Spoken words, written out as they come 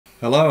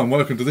Hello and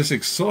welcome to this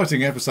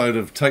exciting episode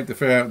of Take the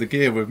Fear Out of the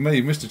Gear with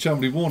me, Mr.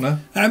 Chumley Warner.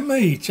 And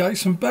me,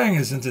 Jason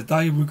Bangers, and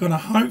today we're going to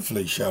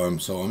hopefully show him,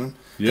 Simon,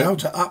 how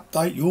to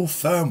update your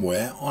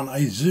firmware on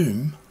a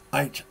Zoom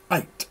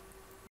H8.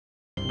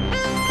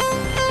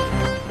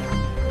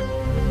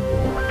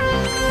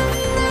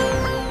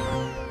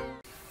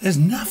 There's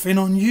nothing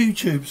on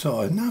YouTube,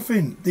 side,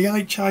 nothing. The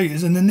H8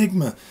 is an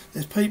enigma.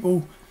 There's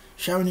people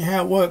showing you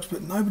how it works,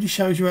 but nobody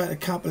shows you how to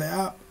couple it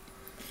up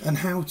and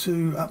how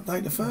to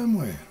update the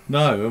firmware.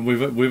 No, and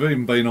we've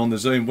even been on the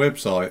Zoom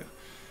website,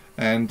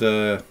 and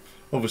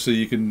obviously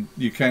you can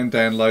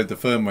download the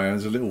firmware.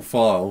 There's a little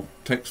file,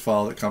 text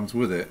file that comes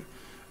with it,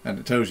 and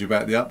it tells you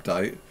about the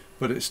update,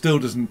 but it still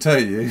doesn't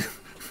tell you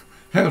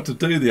how to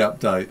do the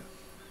update.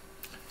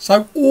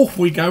 So off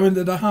we go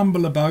into the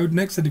humble abode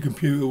next to the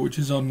computer, which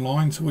is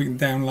online, so we can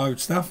download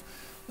stuff,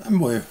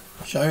 and we'll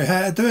show you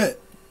how to do it.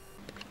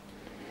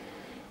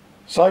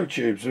 So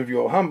Tubes, with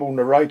your humble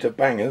narrator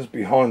Bangers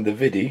behind the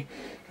viddy,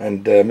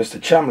 and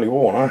Mr. Chumley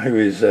Warner, who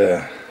is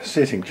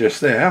sitting just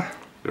there.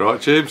 You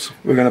right, Tubes?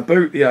 We're going to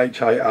boot the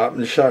H8 up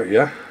and show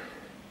you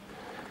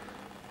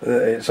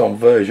that it's on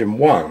version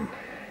 1.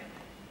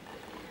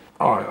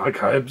 Alright,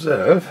 okay,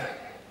 observe.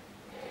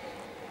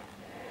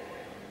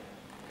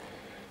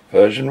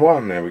 Version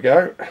 1, there we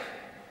go.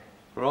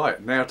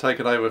 Right, now take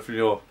it over from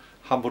your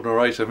humble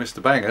narrator,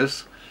 Mr.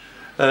 Bangers.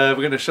 We're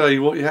going to show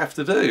you what you have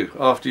to do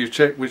after you've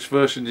checked which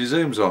version your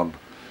Zoom's on.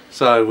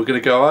 So we're going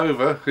to go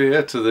over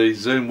here to the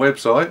Zoom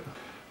website.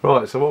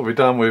 Right, so what we've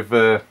done, we've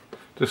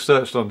just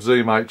searched on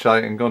Zoom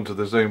H8 and gone to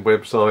the Zoom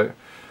website.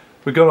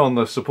 We've gone on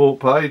the support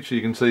page.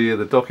 You can see here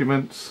the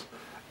documents,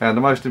 and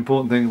the most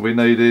important thing we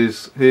need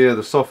is here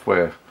the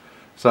software.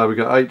 So we've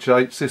got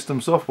H8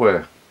 system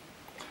software,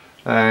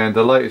 and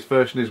the latest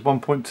version is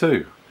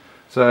 1.2.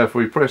 so if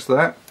we press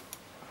that,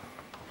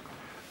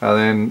 and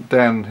then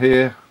down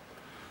here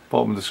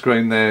bottom of the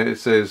screen there, it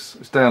says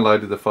it's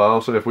downloaded the file.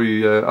 So if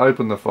we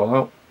open the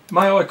file.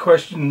 May I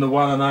question the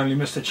one and only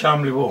Mr.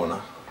 Chumley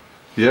Warner?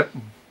 Yep.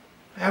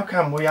 How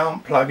come we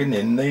aren't plugging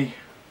in the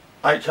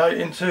H8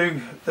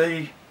 into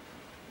the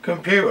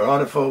computer? I'd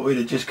have thought we'd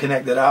have just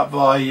connected up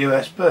via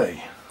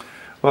USB.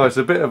 Well, it's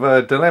a bit of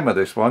a dilemma,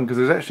 this one, because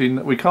there's actually,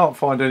 we can't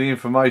find any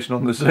information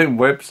on the Zoom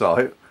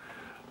website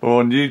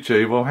or on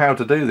YouTube on how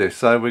to do this.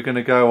 So we're going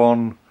to go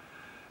on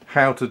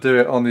how to do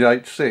it on the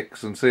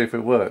H6 and see if it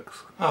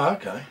works. Oh,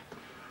 okay.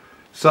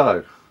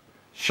 So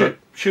should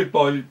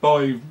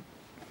by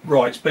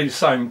rights be the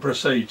same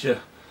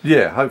procedure?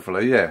 Yeah,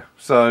 hopefully, yeah.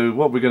 So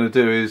what we're going to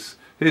do is,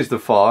 here's the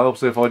file.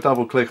 So if I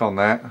double click on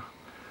that,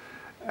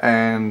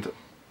 and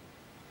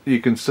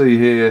you can see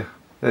here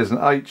there's an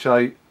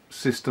H8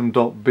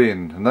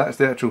 system.bin, and that's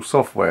the actual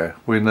software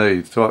we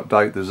need to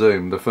update the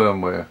Zoom, the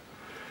firmware.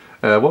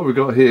 What we've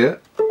got here,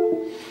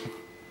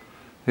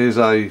 here's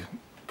a,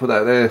 put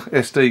that there,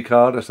 SD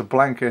card. That's a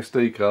blank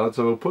SD card,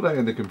 so we'll put that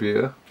in the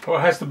computer. Well,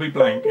 it has to be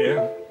blank,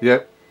 yeah?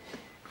 Yep.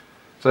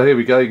 So here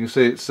we go, you can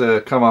see it's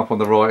come up on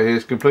the right here,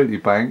 it's completely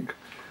blank.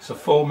 So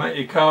format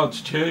your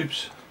cards,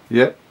 Tubes.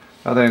 Yep.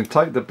 And then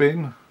take the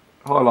bin,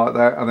 highlight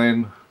that, and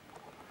then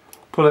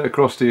put it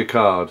across to your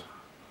card.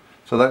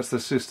 So that's the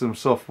system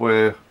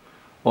software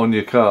on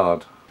your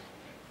card.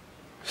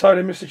 So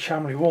then, Mr.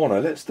 Chumley Warner,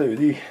 let's do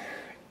the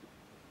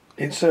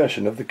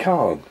insertion of the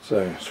card.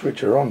 So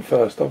switch her on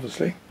first,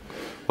 obviously.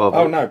 Well,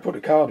 oh no, put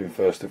the card in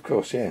first, of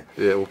course, yeah.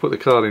 Yeah, we'll put the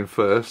card in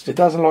first. It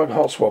doesn't like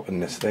hot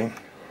swapping, this thing.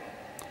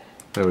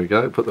 There we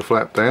go, put the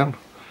flap down,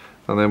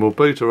 and then we'll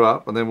boot her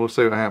up, and then we'll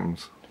see what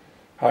happens.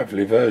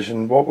 Hopefully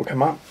version, what will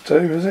come up to,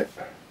 is it?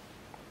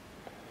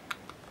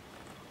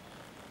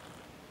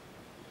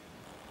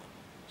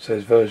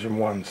 Says version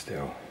 1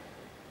 still.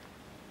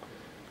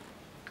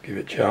 Give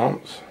it a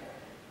chance.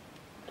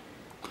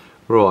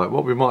 Right,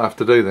 what we might have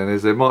to do then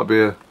is there might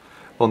be a,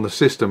 on the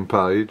system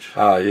page.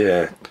 Ah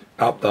yeah,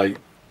 update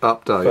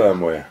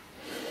firmware.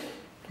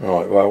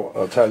 Right, well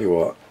I'll tell you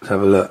what, let's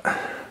have a look.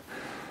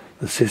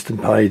 The system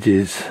page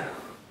is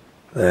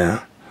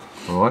there.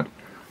 Right.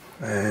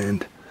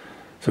 And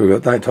so we've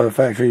got date type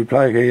factory,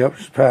 play key,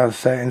 options, power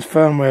settings,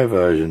 firmware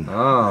version.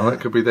 Ah,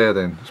 that could be there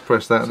then. Let's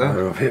press that then.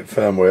 So I've hit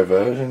firmware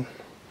version.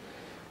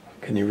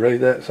 Can you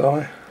read that,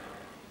 Si?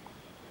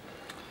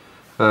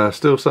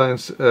 Still saying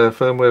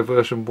firmware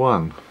version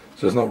 1.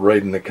 So it's not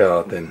reading the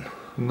card then?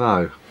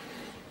 No.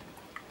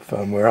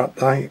 Firmware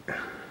update.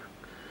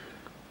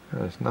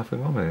 There's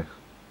nothing on here.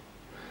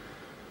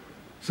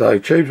 So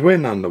Tubes, we're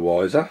none the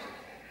wiser.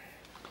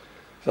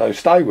 So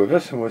stay with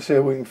us and we'll see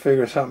if we can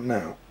figure something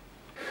out.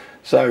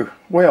 So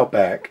we are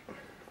back.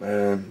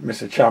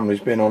 Mr. Chumley's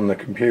been on the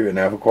computer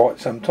now for quite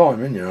some time,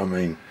 isn't you? I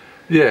mean,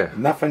 yeah.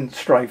 Nothing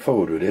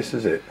straightforward with this,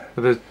 is it?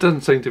 But there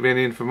doesn't seem to be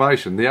any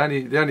information. The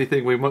only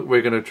thing we're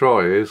going to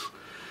try is,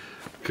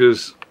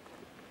 because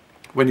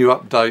when you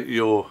update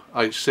your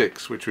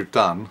H6, which we've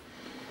done,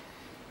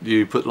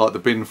 you put like the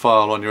bin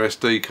file on your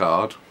SD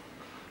card,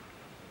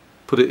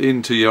 put it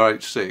into your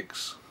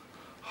H6,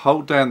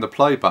 hold down the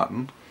play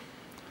button,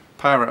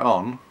 power it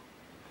on,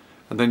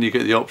 and then you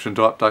get the option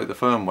to update the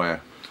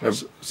firmware.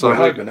 So we're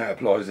hoping that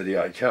applies to the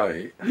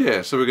H8.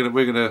 Yeah, so we're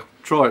gonna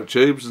try it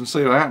tubes and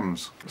see what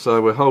happens.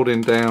 So we're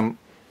holding down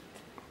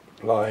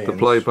the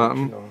play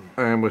button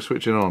and we're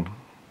switching on.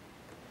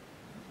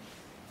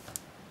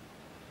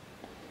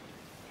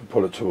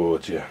 Pull it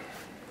towards you.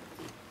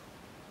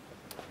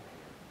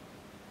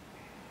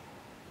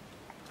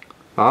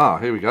 Ah,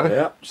 here we go.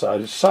 Yep, so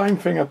the same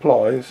thing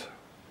applies.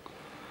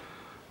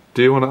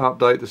 Do you want to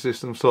update the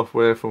system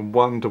software from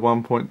 1 to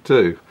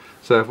 1.2?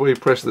 So if we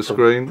press the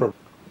screen,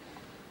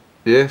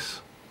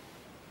 yes,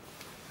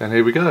 and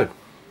here we go.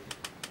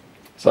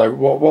 So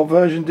what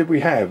version did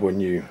we have when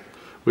you...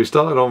 We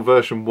started on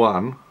version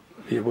 1.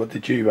 Yeah, what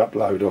did you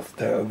upload off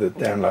the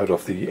download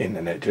off the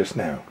internet just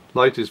now?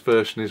 Latest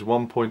version is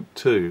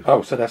 1.2.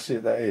 Oh, so that's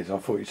it, that is. I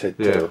thought you said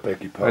 2, I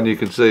beg your pardon. And you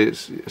can see it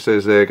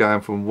says there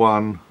going from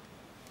 1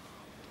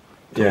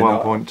 to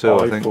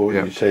 1.2, I think. I thought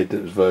you said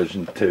it was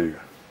version 2.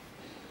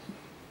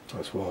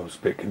 That's why I was a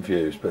bit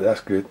confused, but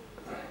that's good.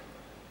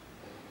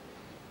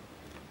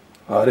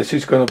 This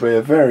is going to be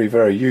a very,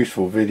 very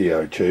useful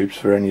video, tubes,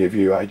 for any of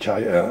you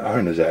H8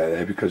 owners out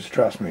there, because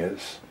trust me,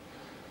 it's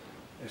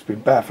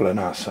been baffling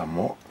us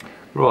somewhat.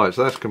 Right,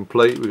 so that's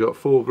complete. We've got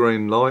 4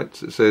 green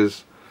lights. It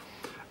says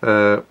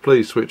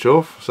please switch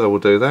off, so we'll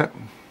do that.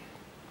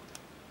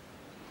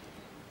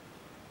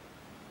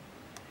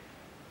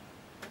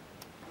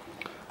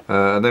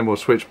 And then we'll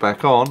switch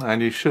back on,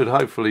 and you should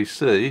hopefully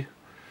see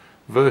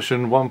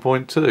version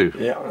 1.2.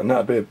 Yeah, and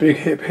that'd be a big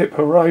hip hip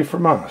hooray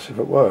from us if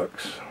it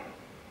works.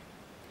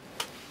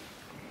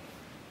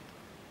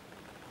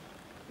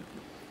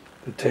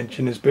 The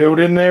tension is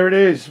building. There it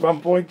is,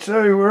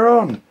 1.2, we're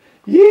on.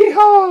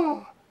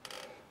 Yeehaw!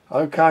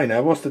 Okay,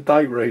 now what's the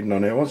date reading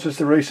on it? Wants us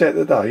to reset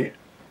the date?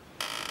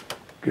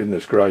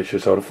 Goodness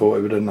gracious, I'd have thought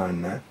it would have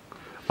known that.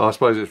 I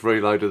suppose it's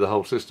reloaded the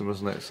whole system,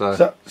 isn't it?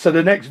 So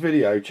the next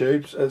video,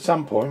 tubes, at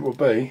some point will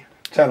be,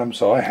 tell them,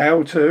 Si,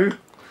 how to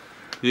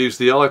use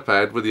the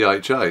iPad with the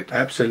H8.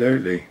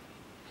 Absolutely.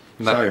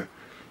 So,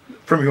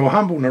 from your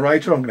humble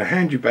narrator, I'm going to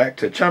hand you back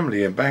to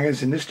Chumley and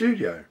Bangers in the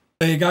studio.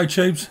 There you go,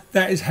 tubes.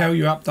 That is how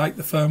you update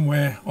the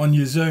firmware on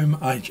your Zoom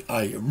H8.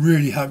 I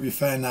really hope you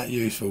found that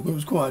useful. It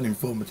was quite an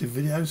informative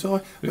video, Si.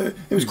 But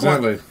it was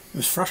it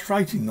was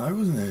frustrating though,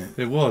 wasn't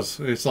it? It was.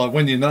 It's like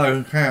when you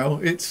know how,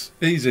 it's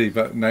easy,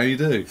 but now you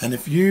do. And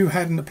if you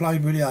hadn't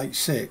played with the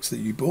H6 that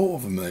you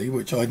bought for me,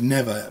 which I'd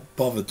never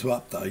bothered to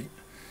update,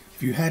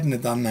 if you hadn't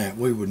have done that,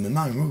 we wouldn't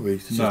have known, would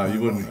we? No, you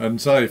wouldn't. And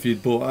so if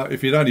you'd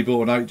only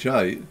bought an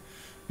H8,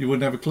 you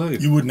wouldn't have a clue.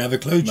 You wouldn't have a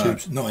clue,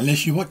 tubes. Not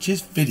unless you watch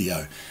this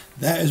video.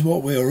 That is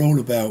what we are all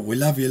about. We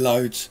love you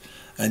loads,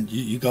 and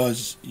you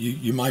guys,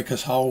 you make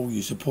us whole.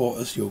 You support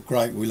us. You're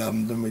great. We love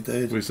them, and we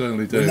do. We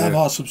certainly do. We love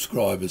our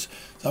subscribers.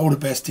 So all the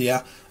best to you,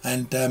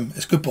 and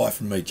it's goodbye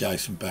from me,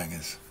 Jason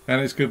Bangers.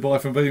 And it's goodbye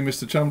from me,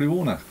 Mr. Chumley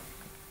Warner.